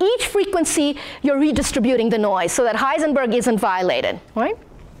that at each frequency, you're redistributing the noise so that Heisenberg isn't violated, right?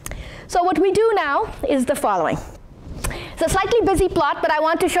 So what we do now is the following. It's a slightly busy plot, but I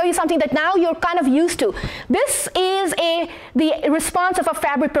want to show you something that now you're kind of used to. This is the response of a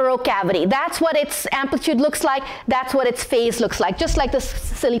Fabry-Perot cavity. That's what its amplitude looks like. That's what its phase looks like, just like this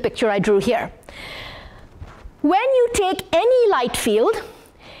silly picture I drew here. When you take any light field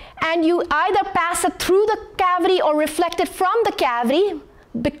and you either pass it through the cavity or reflect it from the cavity,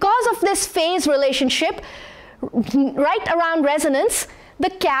 because of this phase relationship, right around resonance,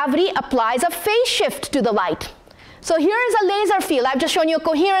 the cavity applies a phase shift to the light. So here is a laser field. I've just shown you a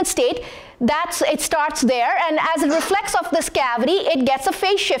coherent state. It starts there, and as it reflects off this cavity, it gets a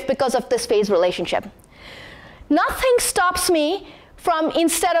phase shift because of this phase relationship. Nothing stops me from,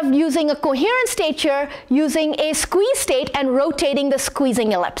 instead of using a coherent state here, using a squeeze state and rotating the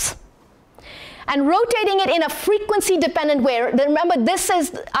squeezing ellipse. And rotating it in a frequency-dependent way. Remember, this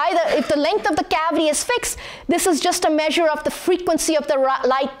is either, if the length of the cavity is fixed, this is just a measure of the frequency of the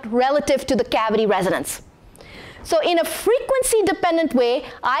light relative to the cavity resonance. So in a frequency-dependent way,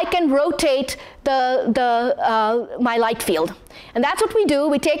 I can rotate my light field. And that's what we do.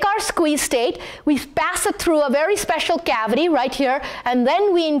 We take our squeeze state, we pass it through a very special cavity right here, and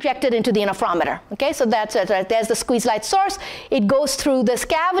then we inject it into the interferometer. Okay, so that's it. Right? There's the squeeze light source. It goes through this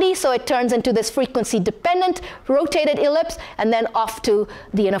cavity, so it turns into this frequency-dependent rotated ellipse, and then off to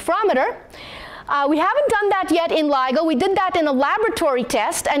the interferometer. We haven't done that yet in LIGO. We did that in a laboratory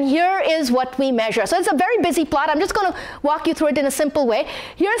test, and here is what we measure. So it's a very busy plot. I'm just going to walk you through it in a simple way.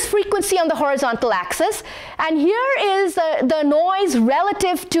 Here's frequency on the horizontal axis, and here is the noise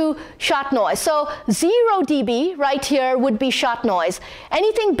relative to shot noise. So 0 dB right here would be shot noise.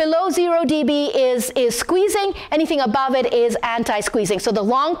 Anything below 0 dB is squeezing. Anything above it is anti-squeezing. So the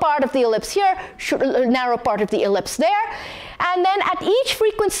long part of the ellipse here, narrow part of the ellipse there. And then at each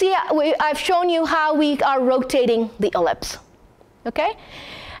frequency, I've shown you how we are rotating the ellipse. Okay?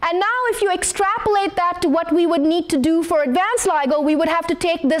 And now if you extrapolate that to what we would need to do for advanced LIGO, we would have to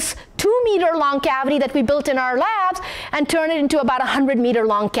take this 2-meter long cavity that we built in our labs and turn it into about a 100-meter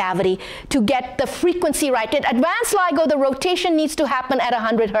long cavity to get the frequency right. In advanced LIGO, the rotation needs to happen at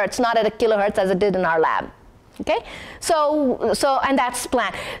 100 hertz, not at a kilohertz as it did in our lab. Okay, and that's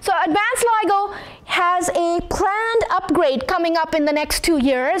planned. So advanced LIGO has a planned upgrade coming up in the next 2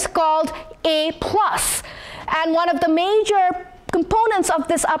 years called A+. And one of the major components of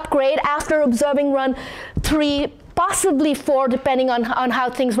this upgrade after observing run 3, possibly 4, depending on how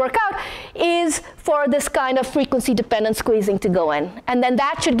things work out, is for this kind of frequency-dependent squeezing to go in. And then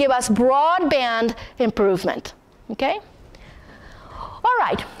that should give us broadband improvement. Okay? All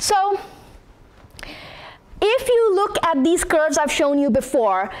right, so if you look at these curves I've shown you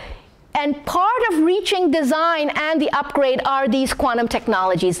before, and part of reaching design and the upgrade are these quantum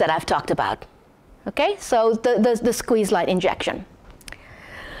technologies that I've talked about. Okay, so the squeeze light injection.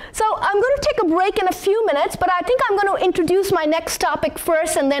 So I'm going to take a break in a few minutes, but I think I'm going to introduce my next topic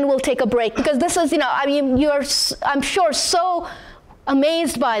first, and then we'll take a break, because this is, I mean, you're, I'm sure, so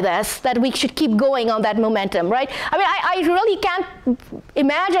amazed by this that we should keep going on that momentum, right? I mean, I really can't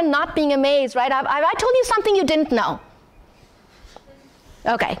imagine not being amazed, right? I told you something you didn't know.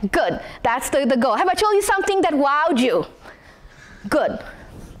 Okay, good. That's the goal. Have I told you something that wowed you? Good.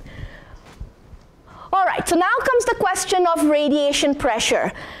 All right, so now comes the question of radiation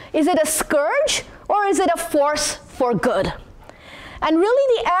pressure. Is it a scourge or is it a force for good? And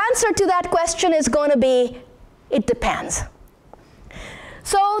really the answer to that question is going to be, it depends.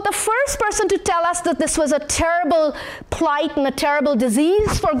 So the first person to tell us that this was a terrible plight and a terrible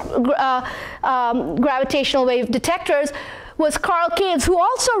disease for gravitational wave detectors was Carl Caves, who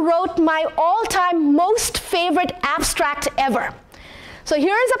also wrote my all-time most favorite abstract ever. So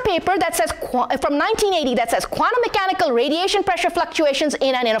here is a paper that says, from 1980, that says quantum mechanical radiation pressure fluctuations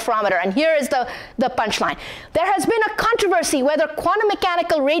in an interferometer. And here is the punchline. There has been a controversy whether quantum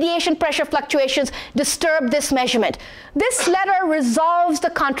mechanical radiation pressure fluctuations disturb this measurement. This letter resolves the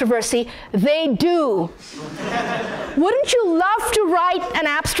controversy. They do. Wouldn't you love to write an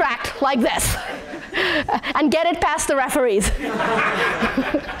abstract like this and get it past the referees?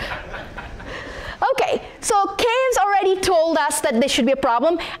 Okay, so Caves already told us that this should be a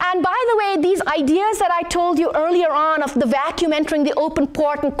problem. And by the way, these ideas that I told you earlier on of the vacuum entering the open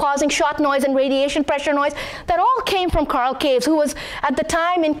port and causing shot noise and radiation pressure noise, that all came from Carl Caves, who was at the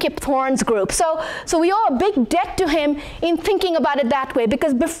time in Kip Thorne's group. So we owe a big debt to him in thinking about it that way,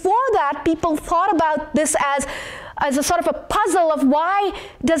 because before that, people thought about this as a sort of a puzzle of why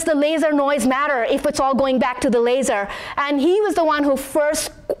does the laser noise matter if it's all going back to the laser. And he was the one who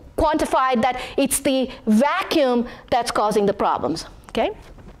first quantified that it's the vacuum that's causing the problems, okay?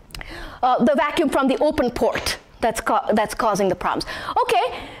 The vacuum from the open port that's causing the problems.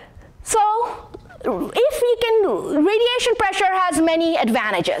 Okay, so if we can, radiation pressure has many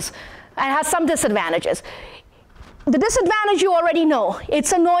advantages and has some disadvantages. The disadvantage you already know.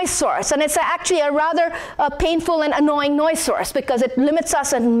 It's a noise source, and it's actually a rather painful and annoying noise source because it limits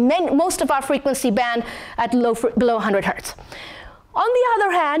us in most of our frequency band at below 100 hertz. On the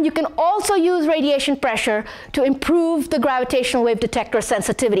other hand, you can also use radiation pressure to improve the gravitational wave detector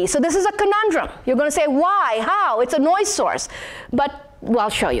sensitivity. So this is a conundrum. You're going to say, why? How? It's a noise source. But well, I'll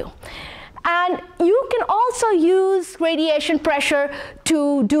show you. And you can also use radiation pressure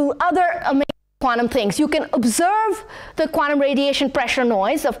to do other amazing quantum things. You can observe the quantum radiation pressure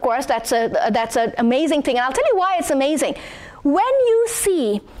noise. Of course, that's an amazing thing. And I'll tell you why it's amazing. When you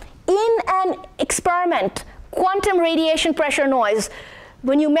see in an experiment quantum radiation pressure noise,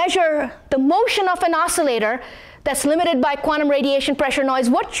 when you measure the motion of an oscillator that's limited by quantum radiation pressure noise,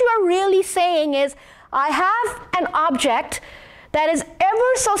 what you are really saying is, I have an object that is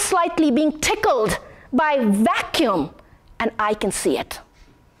ever so slightly being tickled by vacuum, and I can see it.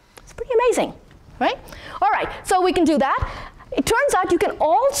 It's pretty amazing, right? All right, so we can do that. It turns out you can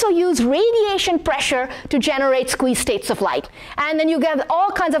also use radiation pressure to generate squeeze states of light. And then you get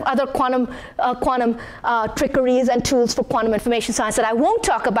all kinds of other quantum trickeries and tools for quantum information science that I won't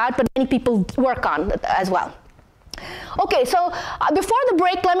talk about, but many people work on as well. Okay, so before the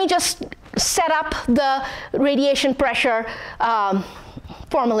break, let me just set up the radiation pressure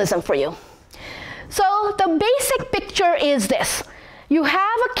formalism for you. So the basic picture is this. You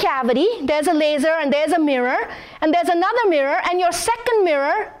have a cavity, there's a laser, and there's a mirror, and there's another mirror, and your second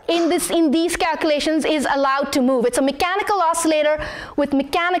mirror in these calculations is allowed to move. It's a mechanical oscillator with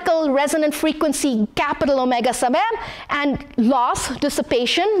mechanical resonant frequency capital omega sub m, and loss,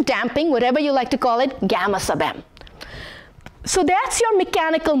 dissipation, damping, whatever you like to call it, gamma sub m. So that's your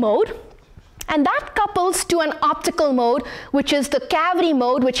mechanical mode. And that couples to an optical mode, which is the cavity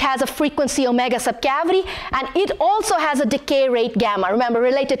mode, which has a frequency omega sub cavity, and it also has a decay rate gamma, remember,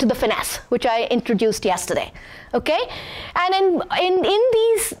 related to the finesse, which I introduced yesterday. Okay? And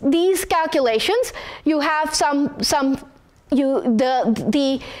in these calculations, you have the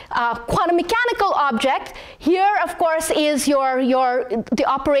quantum mechanical object. Here, of course, is the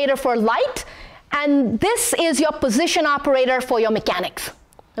operator for light, and this is your position operator for your mechanics.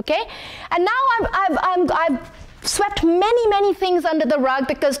 Okay, and now I've swept many things under the rug,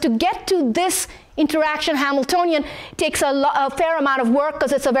 because to get to this interaction Hamiltonian takes a fair amount of work,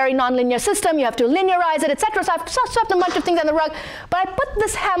 because it's a very nonlinear system. You have to linearize it, etc. So I've swept a bunch of things under the rug, but I put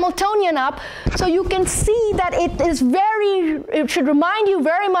this Hamiltonian up so you can see that it should remind you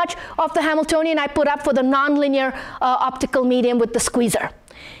very much of the Hamiltonian I put up for the nonlinear optical medium with the squeezer.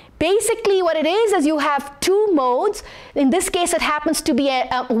 Basically what it is you have two modes. In this case it happens to be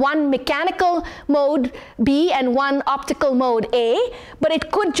one mechanical mode B and one optical mode A, but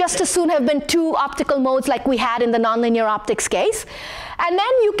it could just as soon have been two optical modes like we had in the nonlinear optics case. And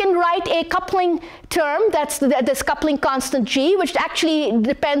then you can write a coupling term, that's this coupling constant G, which actually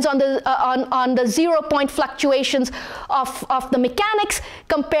depends on the 0 point fluctuations of the mechanics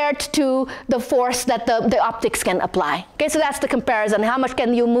compared to the force that the optics can apply. Okay, so that's the comparison. How much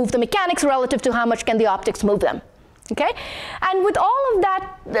can you move the mechanics relative to how much can the optics move them? Okay, and with all of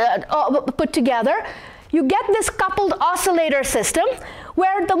that put together, you get this coupled oscillator system,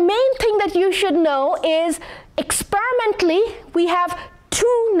 where the main thing that you should know is experimentally we have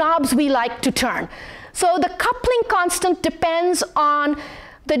two knobs we like to turn. So the coupling constant depends on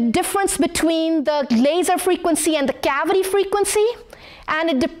the difference between the laser frequency and the cavity frequency, and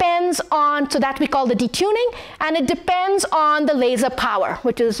it depends on, so that we call the detuning, and it depends on the laser power,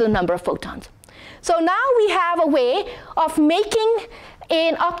 which is the number of photons. So now we have a way of making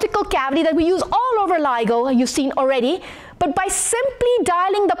an optical cavity that we use all over LIGO, you've seen already, but by simply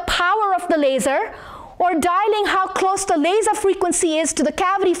dialing the power of the laser, or dialing how close the laser frequency is to the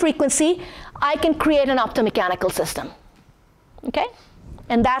cavity frequency, I can create an optomechanical system. Okay?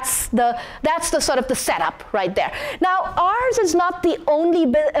 And that's the sort of the setup right there. Now, ours is not the only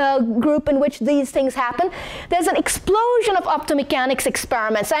group in which these things happen. There's an explosion of optomechanics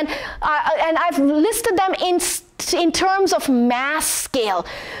experiments, and I've listed them in terms of mass scale.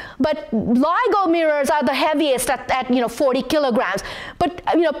 But LIGO mirrors are the heaviest at 40 kilograms. But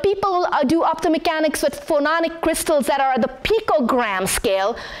people do optomechanics with phononic crystals that are at the picogram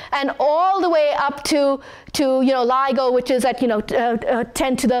scale, and all the way up to LIGO, which is at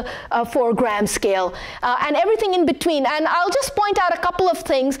 10 to the 4 gram scale, and everything in between. And I'll just point out a couple of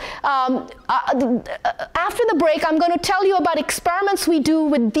things. After the break, I'm going to tell you about experiments we do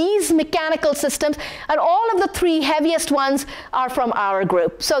with these mechanical systems, and all of the three heaviest ones are from our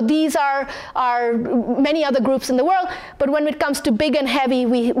group. So these are many other groups in the world, but when it comes to big and heavy,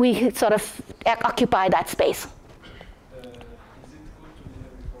 we sort of occupy that space. Is it good to be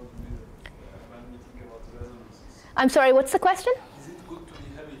heavy for the mirror when we think about resonances? I'm sorry, what's the question? Is it good to be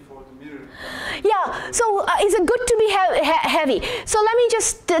heavy for the mirror? Yeah, so is it good to be heavy? So let me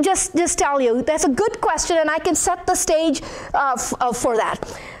just tell you, that's a good question, and I can set the stage for that.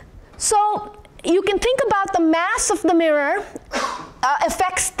 So you can think about the mass of the mirror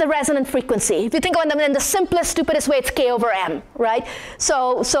affects the resonant frequency. If you think of them in the simplest, stupidest way, it's K over M, right?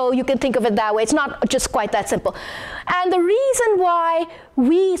 So you can think of it that way. It's not just quite that simple. And the reason why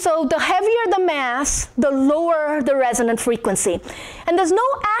so the heavier the mass, the lower the resonant frequency. And there's no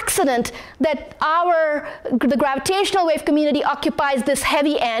accident that the gravitational wave community occupies this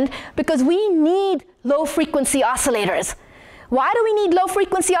heavy end, because we need low frequency oscillators. Why do we need low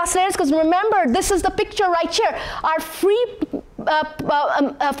frequency oscillators? Because remember, this is the picture right here. Our free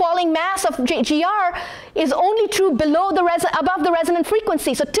falling mass of GR is only true above the resonant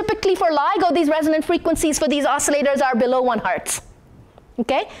frequency. So typically for LIGO, these resonant frequencies for these oscillators are below 1 hertz.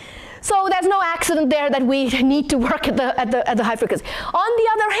 Okay? So there's no accident there that we need to work at the high frequency. On the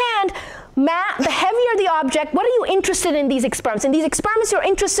other hand, the heavier the object, what are you interested in these experiments? In these experiments, you're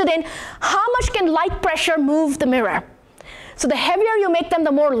interested in how much can light pressure move the mirror. So the heavier you make them,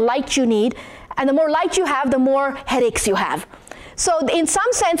 the more light you need, and the more light you have, the more headaches you have. So in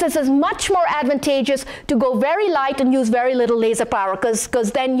some senses, it's much more advantageous to go very light and use very little laser power,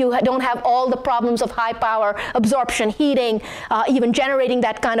 because then you don't have all the problems of high power absorption, heating, even generating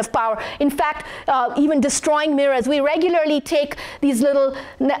that kind of power. In fact, even destroying mirrors. We regularly take these little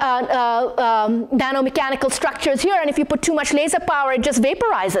nanomechanical structures here, and if you put too much laser power, it just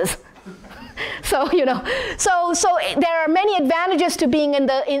vaporizes. So so there are many advantages to being in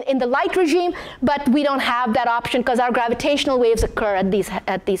the light regime, but we don't have that option because our gravitational waves occur at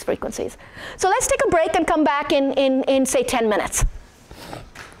these frequencies. So let's take a break and come back in say 10 minutes.